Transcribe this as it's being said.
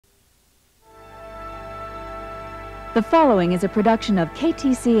The following is a production of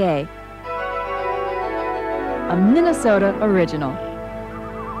KTCA, a Minnesota original.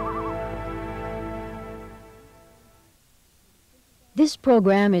 This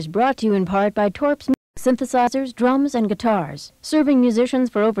program is brought to you in part by Torp's synthesizers, drums, and guitars, serving musicians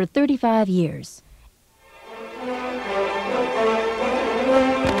for over 35 years. Hey,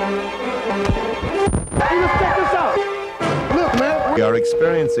 let's check this out. Look, man. We are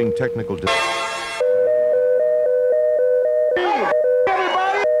experiencing technical difficulties.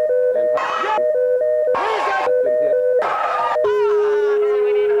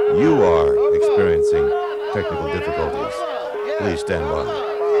 You are experiencing technical difficulties. Please stand by.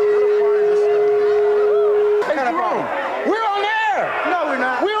 We're on air! No, we're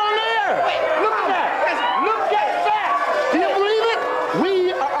not. We're on air! Look at that! Look at that! Do you believe it? We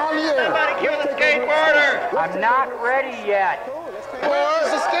are on the air. Somebody kill the skateboarder! I'm not ready yet.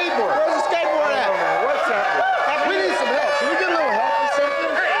 Where's the skateboard? Where's the skateboard at? What's that? We need some help. Can we get a little help or something?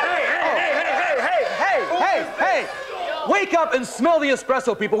 Hey! Wake up and smell the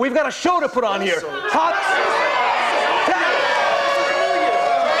espresso, people. We've got a show to put on here. Hot.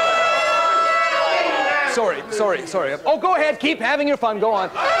 Sorry. Oh, go ahead. Keep having your fun. Go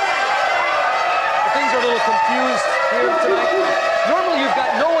on. Things are a little confused here tonight. Normally, you've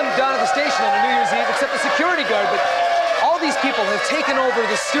got no one down at the station on a New Year's Eve except the security guard, but all these people have taken over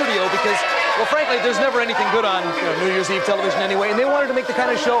the studio because, well, frankly, there's never anything good on New Year's Eve television anyway, and they wanted to make the kind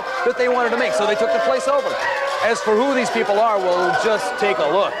of show that they wanted to make, so they took the place over. As for who these people are, well, just take a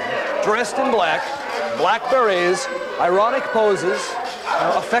look. Dressed in black, black berets, ironic poses,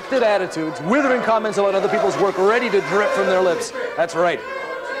 affected attitudes, withering comments about other people's work ready to drip from their lips. That's right.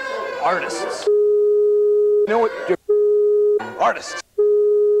 Artists. You know what? Artists.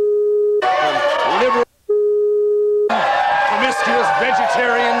 Liberal, promiscuous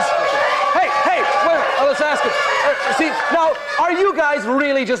vegetarians. Hey, well, let's ask them. See, now, are you guys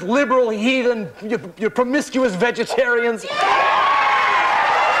really just liberal heathen, you're promiscuous vegetarians? And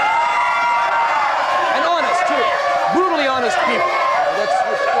honest, too. Brutally honest people. That's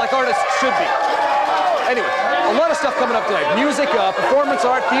like artists should be. Anyway, a lot of stuff coming up tonight. Music, performance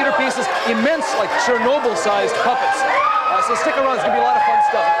art, theater pieces, immense, like Chernobyl-sized puppets. So stick around, it's going to be a lot of fun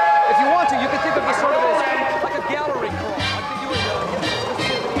stuff. If you want to, you can think of this sort of as like a gallery.